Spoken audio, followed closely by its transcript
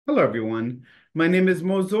Hello, everyone. My name is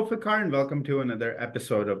Zulfiqar, and welcome to another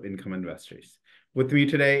episode of Income Investors. With me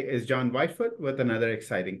today is John Whitefoot with another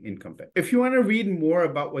exciting income pick. If you want to read more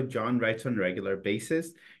about what John writes on a regular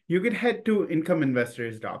basis, you could head to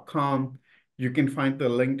incomeinvestors.com. You can find the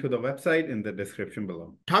link to the website in the description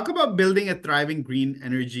below. Talk about building a thriving green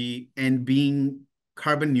energy and being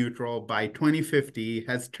carbon neutral by 2050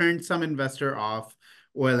 has turned some investor off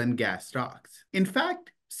oil and gas stocks. In fact,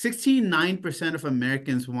 69% of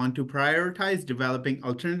Americans want to prioritize developing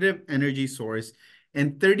alternative energy source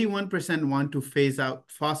and 31% want to phase out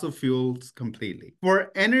fossil fuels completely. For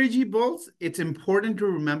energy bulls, it's important to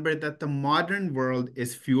remember that the modern world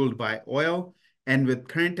is fueled by oil, and with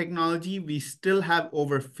current technology, we still have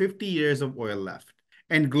over 50 years of oil left,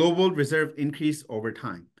 and global reserve increase over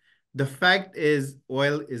time. The fact is,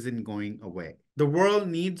 oil isn't going away. The world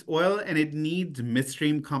needs oil, and it needs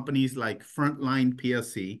midstream companies like Frontline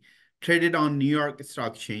PLC, traded on New York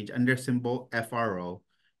Stock Exchange under symbol FRO,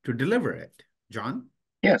 to deliver it. John?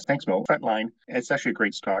 Yes, thanks, Mo. Frontline, it's actually a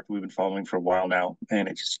great stock we've been following for a while now, and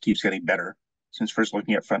it just keeps getting better. Since first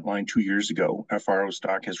looking at Frontline 2 years ago, FRO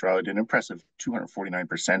stock has rallied an impressive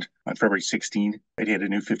 249%. On February 16, it hit a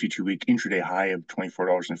new 52-week intraday high of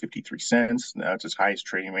 $24.53. Now it's its highest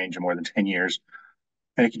trading range in more than 10 years,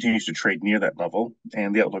 and it continues to trade near that level,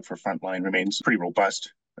 and the outlook for Frontline remains pretty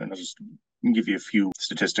robust. And I'll just give you a few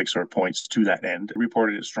statistics or points to that end. It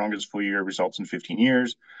reported its strongest full-year results in 15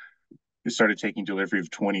 years. It started taking delivery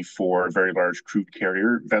of 24 very large crude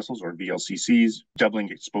carrier vessels, or VLCCs, doubling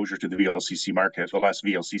exposure to the VLCC market. The last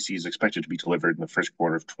VLCC is expected to be delivered in the first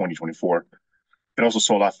quarter of 2024. It also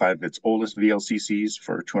sold off 5 of its oldest VLCCs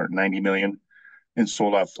for $290 million and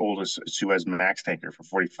sold off the oldest Suez Max tanker for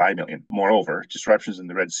 $45 million. Moreover, disruptions in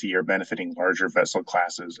the Red Sea are benefiting larger vessel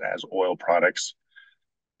classes as oil products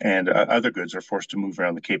and other goods are forced to move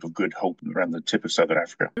around the Cape of Good Hope around the tip of Southern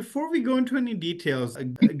Africa. Before we go into any details,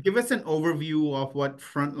 give us an overview of what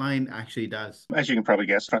Frontline actually does. As you can probably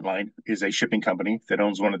guess, Frontline is a shipping company that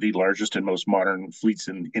owns one of the largest and most modern fleets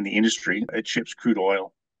in the industry. It ships crude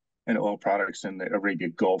oil and oil products in the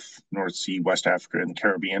Arabian Gulf, North Sea, West Africa, and the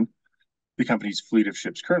Caribbean. The company's fleet of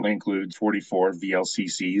ships currently includes 44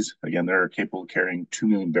 VLCCs. Again, they're capable of carrying 2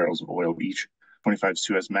 million barrels of oil each, 25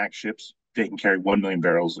 Suez Max ships. They can carry 1 million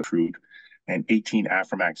barrels of crude, and 18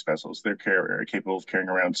 Aframax vessels. They're capable of carrying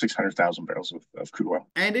around 600,000 barrels of crude oil.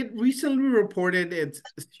 And it recently reported its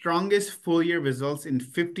strongest full-year results in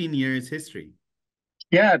 15 years history.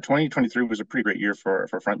 Yeah, 2023 was a pretty great year for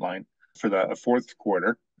Frontline. For the fourth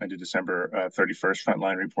quarter, ended December 31st,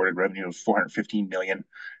 Frontline reported revenue of $415 million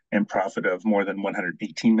and profit of more than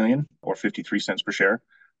 $118 million, or 53 cents per share.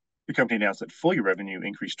 The company announced that full-year revenue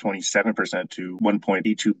increased 27% to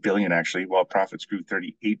 $1.82 billion, actually, while profits grew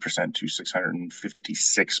 38% to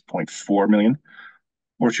 $656.4 million,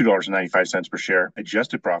 or $2.95 per share.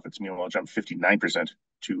 Adjusted profits, meanwhile, jumped 59%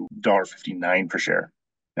 to $1.59 per share.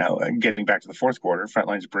 Now, getting back to the fourth quarter,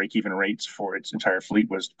 Frontline's break-even rates for its entire fleet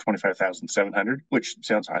was 25,700, which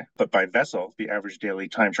sounds high. But by vessel, the average daily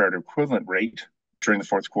time charter equivalent rate during the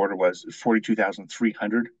fourth quarter was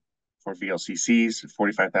 42,300 for VLCCs,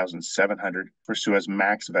 45,700 for Suez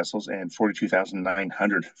Max vessels, and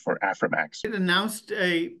 42,900 for Aframax. It announced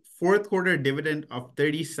a fourth quarter dividend of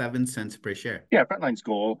 37 cents per share. Yeah, Frontline's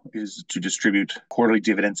goal is to distribute quarterly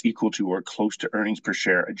dividends equal to or close to earnings per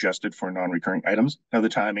share adjusted for non-recurring items. Now, the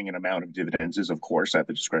timing and amount of dividends is, of course, at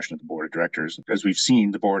the discretion of the board of directors. As we've seen,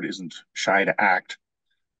 the board isn't shy to act.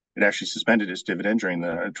 It actually suspended its dividend during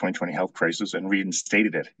the 2020 health crisis and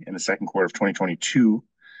reinstated it in the second quarter of 2022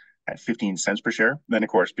 at 15 cents per share. Then, of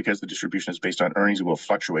course, because the distribution is based on earnings, it will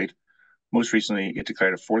fluctuate. Most recently, it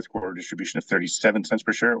declared a fourth quarter distribution of 37 cents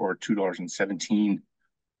per share, or $2.17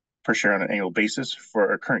 per share on an annual basis,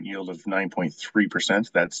 for a current yield of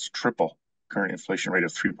 9.3%. That's triple current inflation rate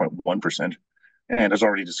of 3.1%. And as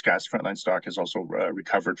already discussed, Frontline stock has also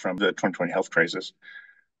recovered from the 2020 health crisis,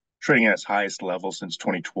 trading at its highest level since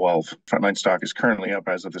 2012. Frontline stock is currently up,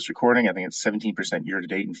 as of this recording, I think it's 17%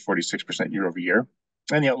 year-to-date and 46% year-over-year.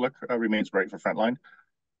 And the outlook remains bright for Frontline,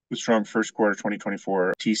 with strong first quarter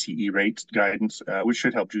 2024 TCE rates guidance, which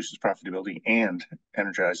should help juice its profitability and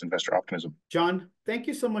energize investor optimism. John, thank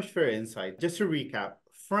you so much for your insight. Just to recap,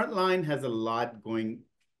 Frontline has a lot going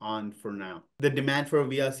on for now. The demand for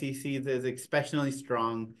VLCCs is exceptionally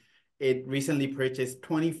strong. It recently purchased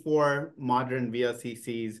 24 modern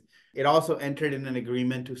VLCCs. It also entered in an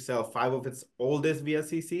agreement to sell 5 of its oldest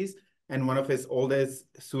VLCCs and one of its oldest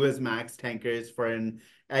Suez Max tankers for an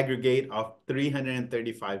aggregate of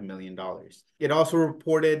 $335 million. It also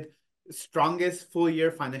reported strongest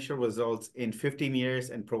full-year financial results in 15 years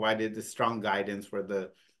and provided the strong guidance for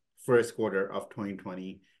the first quarter of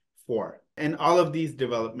 2024. 4. And all of these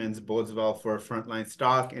developments bodes well for Frontline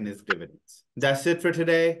stock and its dividends. That's it for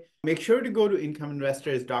today. Make sure to go to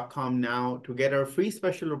incomeinvestors.com now to get our free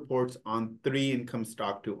special reports on 3 income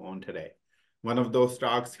stock to own today. One of those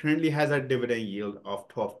stocks currently has a dividend yield of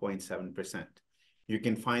 12.7%. You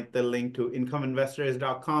can find the link to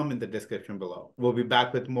incomeinvestors.com in the description below. We'll be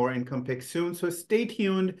back with more income picks soon, so stay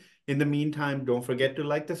tuned. In the meantime, don't forget to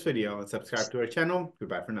like this video and subscribe to our channel.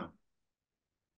 Goodbye for now.